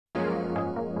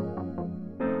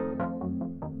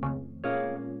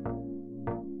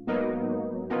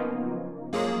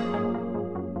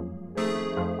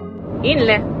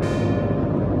Inle.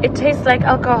 It tastes like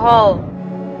alcohol.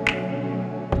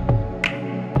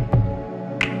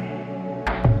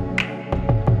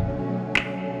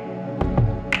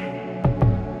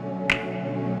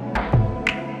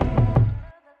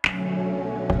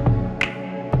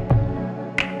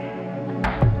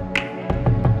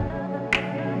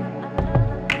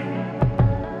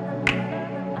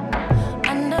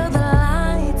 Under the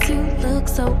lights, you look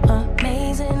so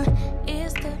amazing.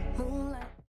 Is the moonlight?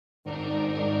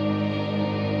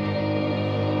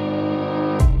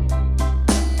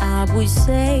 I would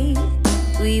say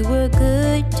we were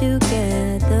good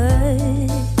together.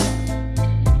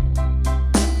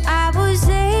 I would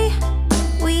say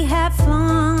we had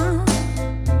fun,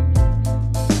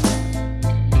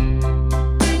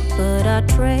 but our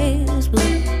trails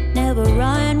will never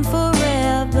run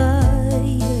forever.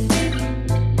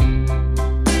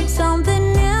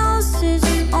 Something else is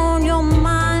on your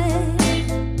mind,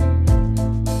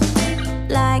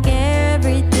 like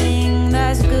everything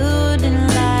that's good in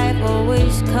life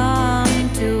always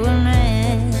comes to an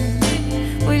end.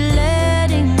 We're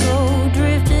letting go,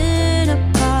 drifting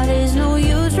apart. There's no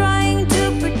use trying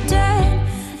to pretend.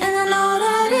 And I know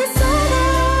that it's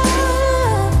over.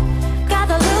 Got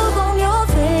the look on your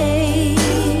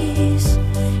face.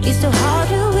 It's too hard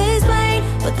to explain,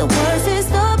 but the worst is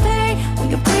the pain when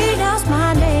you pronounce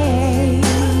my name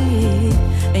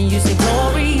and you say,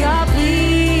 Gloria,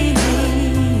 please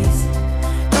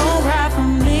don't cry for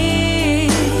me.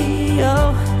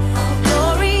 Oh,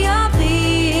 Gloria,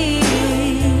 please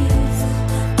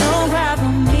don't cry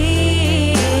for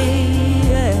me.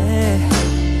 Yeah.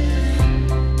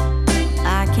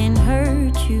 I can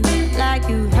hurt you like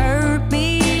you hurt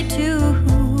me too.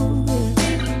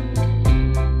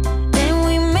 Then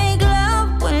we make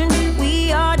love when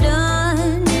we are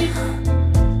done.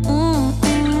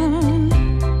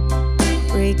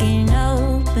 Breaking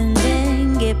up and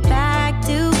then get back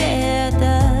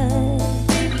together.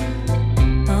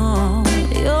 Oh,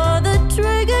 you're the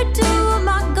trigger to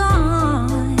my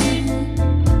gun.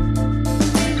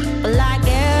 But like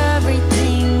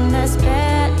everything that's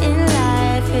bad in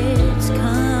life, it's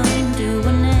come to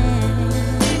an end.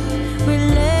 We're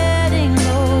letting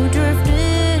go,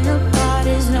 drifting apart.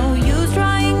 There's no use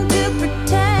trying to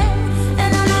pretend.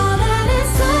 And I know that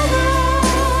it's over.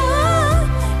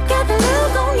 Got the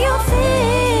look on your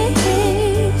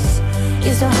face.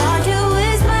 It's so hard to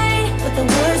explain, but the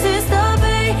worst is the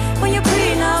pain when you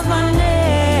pronounce my name.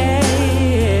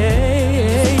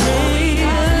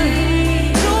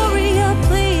 Gloria,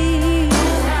 please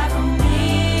don't cry for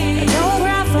me. Don't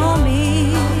cry for me.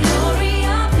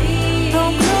 Gloria, please.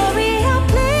 Oh, Gloria,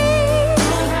 please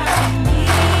don't cry for me.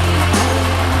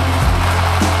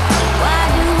 Why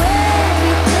do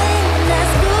everything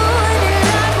that's good in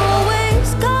life always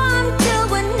come to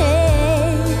an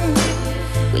end?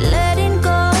 We're letting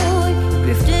go,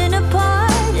 drifting apart.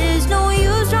 There's no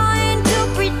use trying to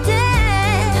pretend.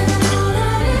 And I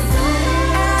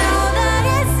know that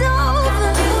it's over.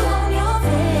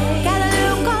 Got a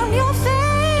look on your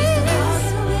face.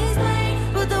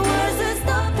 But the worst is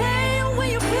the pain when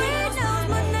you pronounce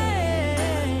my name.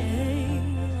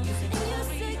 And you say,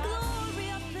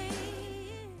 Gloria, please.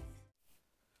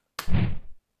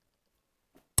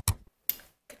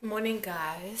 Good morning,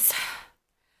 guys.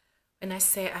 When I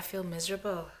say I feel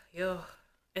miserable,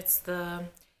 it's the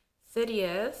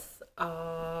 30th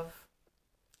of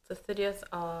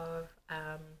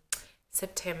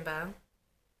September.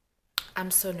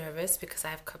 I'm so nervous because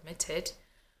I've committed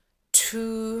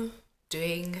to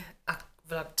doing a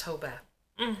Vlogtober.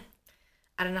 I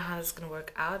don't know how it's gonna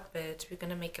work out, but we're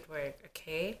gonna make it work,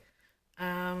 okay?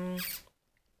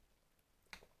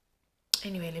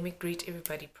 Anyway, let me greet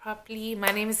everybody properly.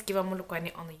 My name is Giva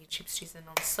Mulukwane on the YouTube streets and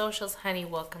on the socials. Honey,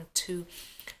 welcome to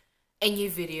a new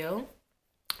video.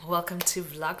 Welcome to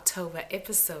Vlogtober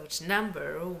episode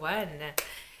number 1.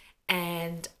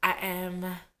 And I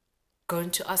am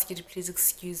going to ask you to please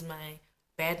excuse my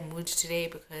bad mood today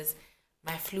because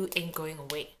my flu ain't going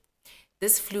away.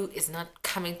 This flu is not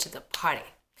coming to the party.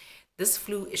 This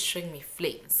flu is showing me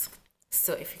flames.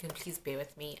 So if you can please bear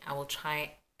with me, I will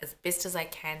try as best as I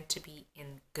can to be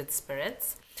in good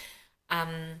spirits.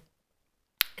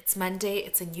 It's Monday,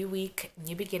 it's a new week,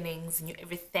 new beginnings, new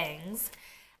everythings.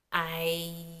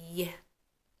 I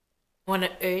want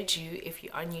to urge you, if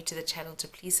you are new to the channel, to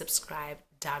please subscribe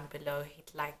down below,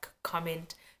 hit like,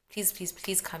 comment, please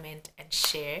comment and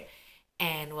share.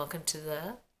 And welcome to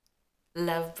the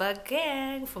Love Bug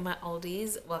Gang. For my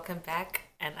oldies, welcome back,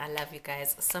 and I love you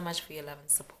guys so much for your love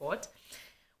and support.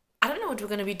 I don't know what we're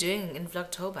going to be doing in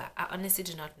Vlogtober. I honestly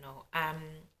do not know.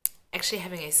 I'm actually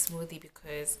having a smoothie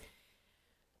because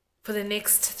for the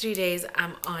next 3 days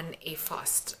I'm on a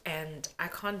fast, and I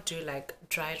can't do like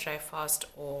dry fast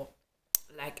or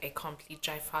like a complete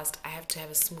dry fast. I have to have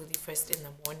a smoothie first in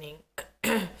the morning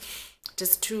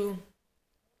just to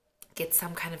get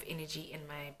some kind of energy in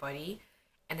my body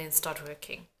and then start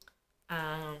working.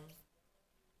 I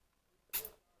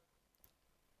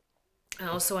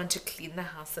also want to clean the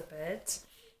house a bit.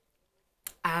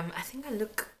 I think I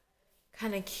look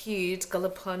kind of cute.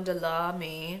 Galapondo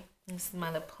Lame. This is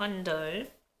my Lepondo.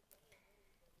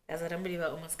 As I don't believe I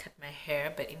almost cut my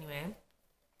hair, but anyway,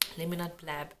 let me not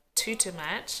blab too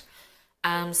much.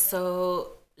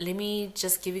 So let me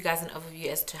just give you guys an overview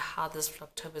as to how this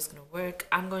Vlogtober is going to work.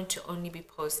 I'm going to only be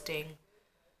posting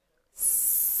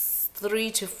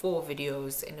 3 to 4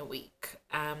 videos in a week.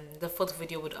 The 4th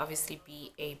video would obviously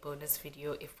be a bonus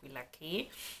video if we're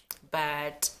lucky,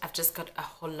 but I've just got a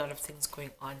whole lot of things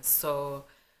going on, so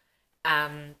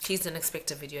please don't expect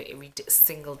a video every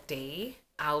single day.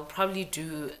 I'll probably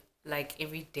do like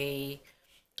every day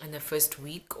in the first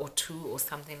week or 2 or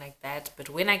something like that, but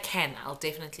when I can, I'll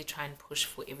definitely try and push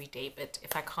for every day. But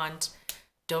if I can't,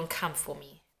 don't come for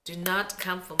me. Do not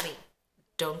come for me.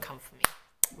 Don't come for me.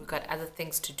 We've got other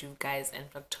things to do, guys, and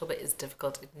October is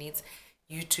difficult. It needs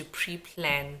you to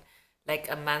pre-plan like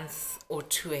a month or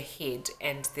 2 ahead,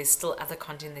 and there's still other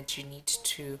content that you need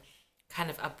to kind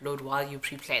of upload while you're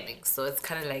pre-planning. So it's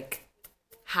kind of like,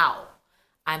 how?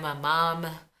 I'm a mom,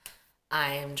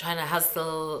 I'm trying to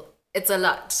hustle, it's a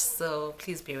lot, so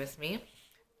please bear with me.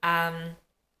 I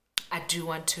do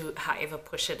want to, however,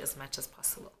 push it as much as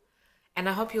possible, and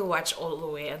I hope you'll watch all the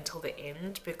way until the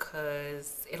end,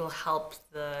 because it'll help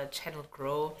the channel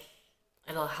grow,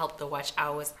 it'll help the watch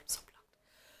hours. I'm so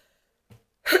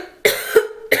blocked.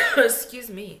 Excuse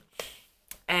me.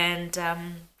 And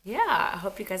yeah, I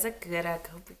hope you guys are good. I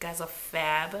hope you guys are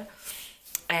fab.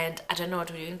 And I don't know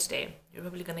what we're doing today. We're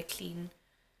probably gonna clean.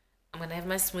 I'm gonna have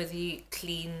my smoothie,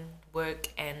 clean, work,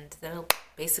 and that'll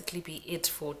basically be it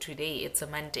for today. It's a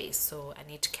Monday, so I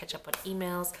need to catch up on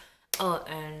emails. Oh,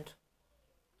 and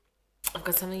I've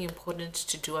got something important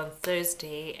to do on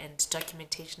Thursday, and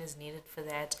documentation is needed for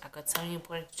that. I've got something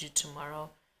important to do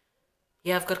tomorrow.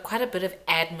 Yeah, I've got quite a bit of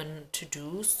admin to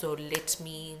do, so let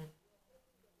me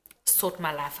sort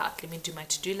my life out. Let me do my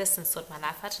to-do list and sort my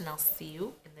life out, and I'll see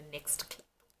you in the next clip.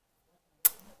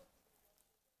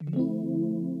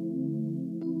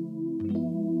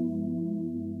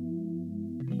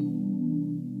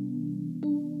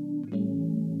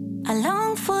 I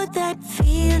long for that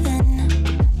feeling.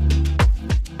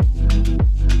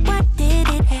 Why did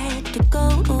it have to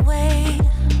go away?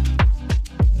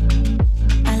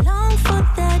 I long for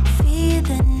that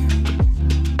feeling.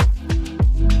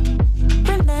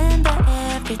 Remember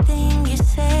everything you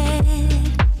said.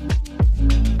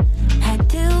 Had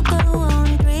to go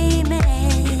on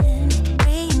dreaming,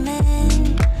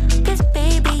 dreaming. 'Cause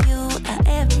baby, you are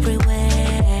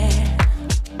everywhere.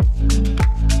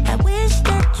 I wish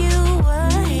that you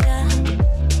were here.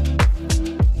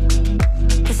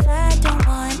 'Cause I don't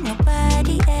want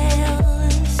nobody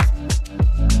else.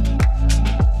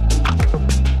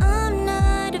 I'm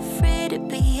not afraid to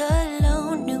be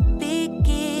alone, new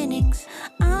beginnings.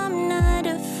 I'm not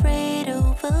afraid to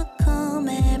overcome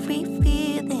every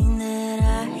feeling that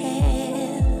I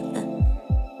have.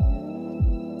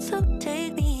 So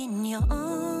take me in your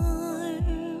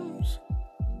arms.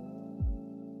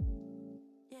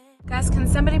 Guys, can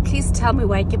somebody please tell me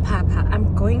why Papa?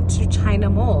 I'm going to China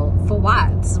Mall. For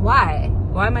what? Why?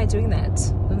 Why am I doing that?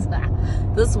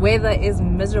 This weather is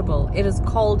miserable. It is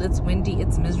cold, it's windy,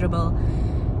 it's miserable.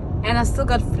 And I still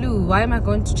got flu. Why am I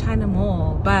going to China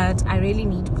Mall? But I really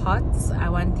need pots. I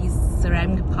want these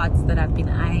ceramic pots that I've been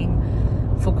eyeing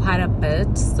for quite a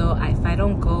bit. So if I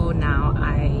don't go now,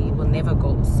 I will never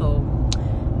go. So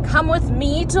come with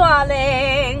me,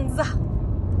 darlings.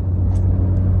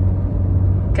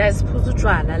 Guys, phuzu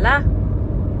tjwala la.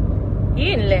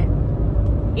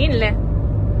 Inle.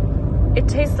 It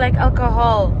tastes like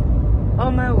alcohol.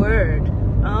 Oh my word.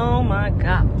 Oh my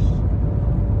gosh.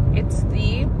 It's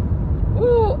the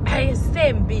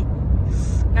ayisembi.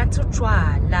 Ngathi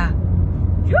utjwala.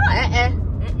 Yo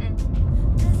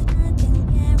There's nothing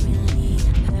can really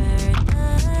hurt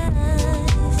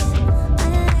us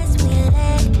unless we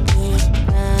let it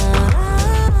go.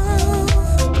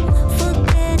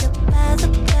 Forget about the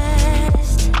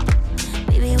past.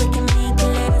 Baby, we can make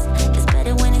it last. It's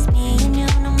better when it's me and you,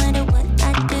 no matter what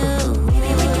I do.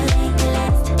 Baby, we can make it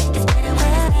last. It's better when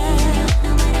it's me and you,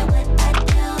 no matter what I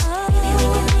do. Baby, we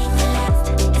can make it last.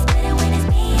 It's better when it's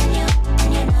me and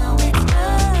you know it's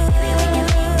us. Baby, we can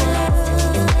make it last.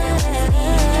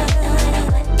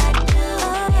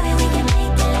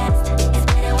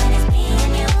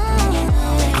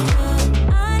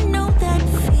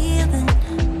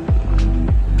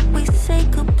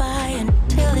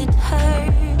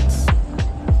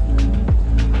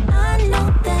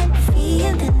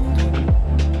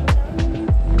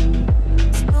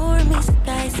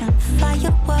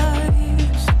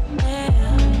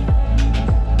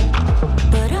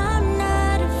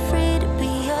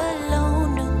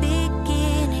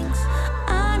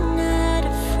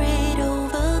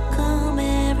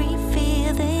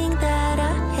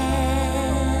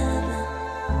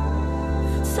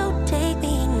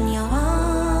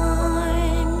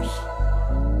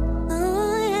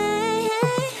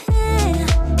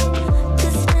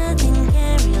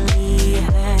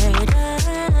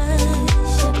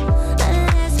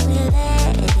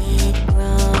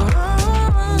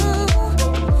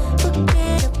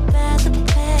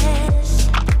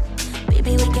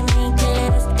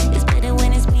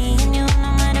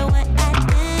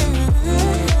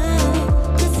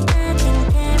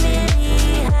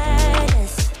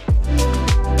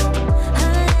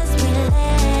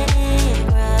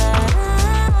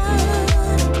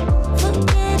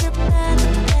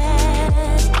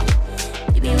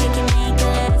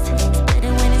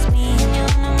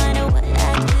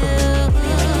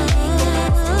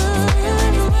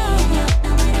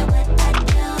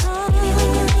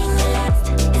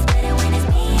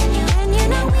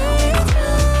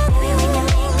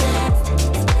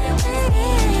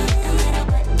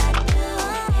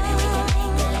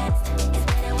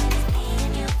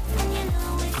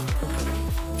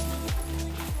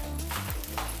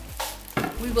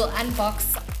 we will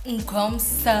unbox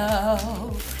Ngomso.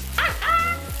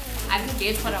 I didn't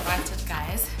get what I wanted,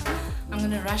 guys. I'm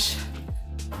gonna rush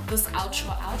this outro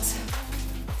out.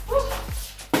 Whew.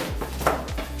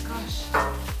 Gosh.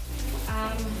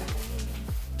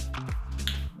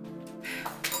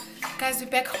 Guys, we're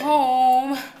back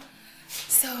home.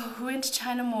 So we went to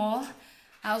China Mall.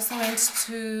 I also went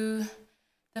to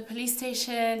the police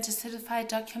station to certify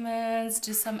documents,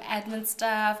 do some admin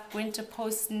stuff, went to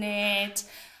Postnet.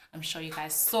 I'm sure you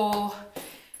guys saw.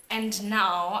 And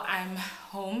now I'm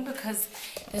home because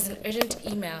there's an urgent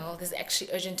email. There's actually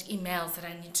urgent emails that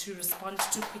I need to respond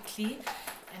to quickly.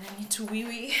 And I need to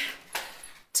wee-wee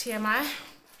TMI.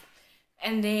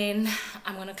 And then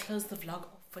I'm going to close the vlog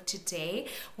off for today.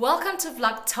 Welcome to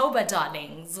Vlogtober,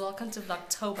 darlings. Welcome to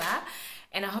Vlogtober.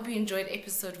 And I hope you enjoyed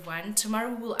episode 1.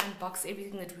 Tomorrow we'll unbox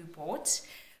everything that we bought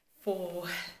for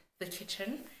the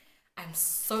kitchen. I'm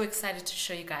so excited to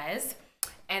show you guys.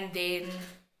 And then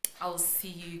I'll see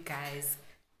you guys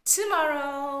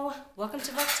tomorrow. Welcome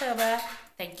to Vlogtober.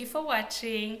 Thank you for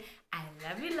watching. I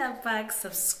love you, love bugs.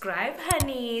 Subscribe,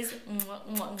 honeys. Do you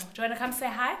want to come say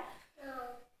hi? No.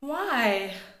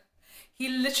 Why? He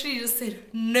literally just said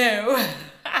no.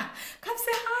 Come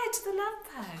say hi to the love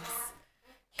bugs.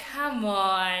 Come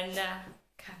on.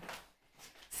 Come.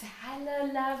 Say hello,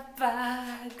 love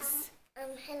bugs.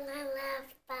 Hello, love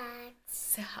bugs.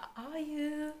 Say how are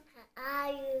you? How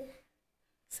are you?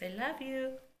 Say love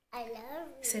you. I love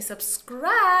you. Say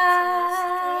subscribe.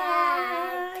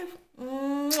 Subscribe.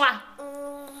 Mwah.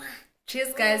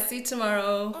 Cheers, guys. See you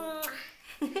tomorrow.